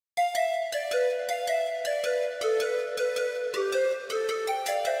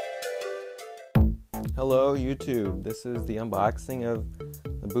Hello YouTube, this is the unboxing of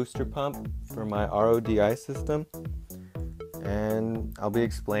the booster pump for my RODI system, and I'll be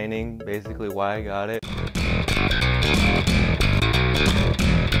explaining basically why I got it.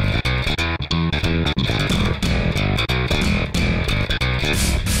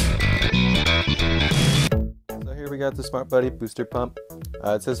 So here we got the Smart Buddy booster pump.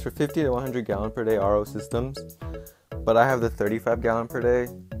 It says for 50 to 100 gallon per day RO systems, but I have the 35 gallon per day.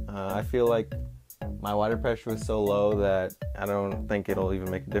 I feel like my water pressure was so low that I don't think it'll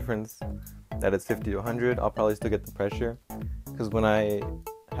even make a difference that it's 50 to 100. I'll probably still get the pressure, because when I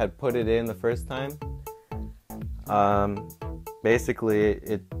had put it in the first time, basically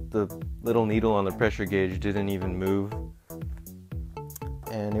the little needle on the pressure gauge didn't even move,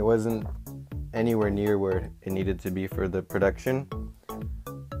 and it wasn't anywhere near where it needed to be for the production.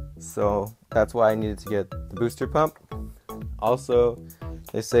 So that's why I needed to get the booster pump. Also,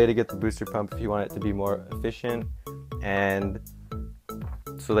 they say to get the booster pump if you want it to be more efficient and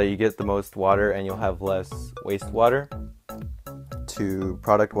so that you get the most water and you'll have less wastewater to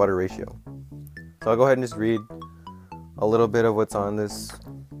product water ratio. So I'll go ahead and just read a little bit of what's on this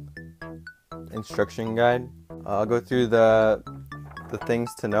instruction guide. I'll go through the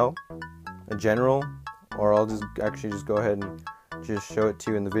things to know, a general, or I'll just actually just go ahead and just show it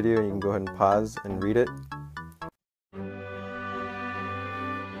to you in the video, and you can go ahead and pause and read it.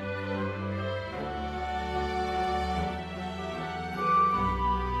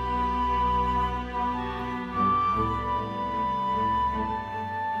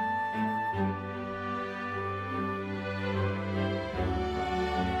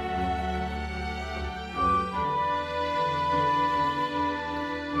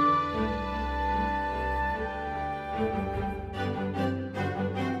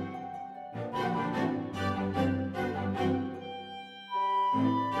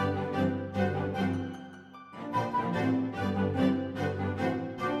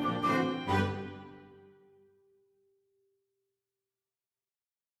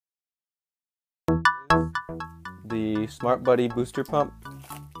 The Smart Buddy booster pump.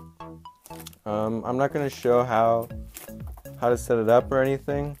 I'm not going to show how to set it up or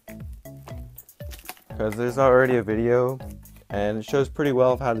anything, because there's already a video and it shows pretty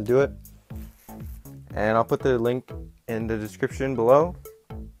well of how to do it, and I'll put the link in the description below.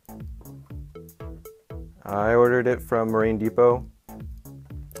 I ordered it from Marine Depot.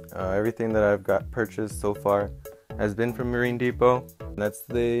 Everything that I've got purchased so far has been from Marine Depot. That's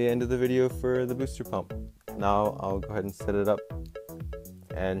the end of the video for the booster pump. Now I'll go ahead and set it up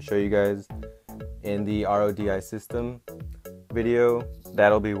and show you guys in the RODI system video.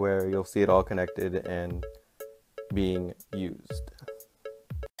 That'll be where you'll see it all connected and being used.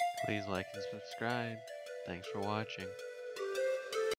 Please like and subscribe. Thanks for watching.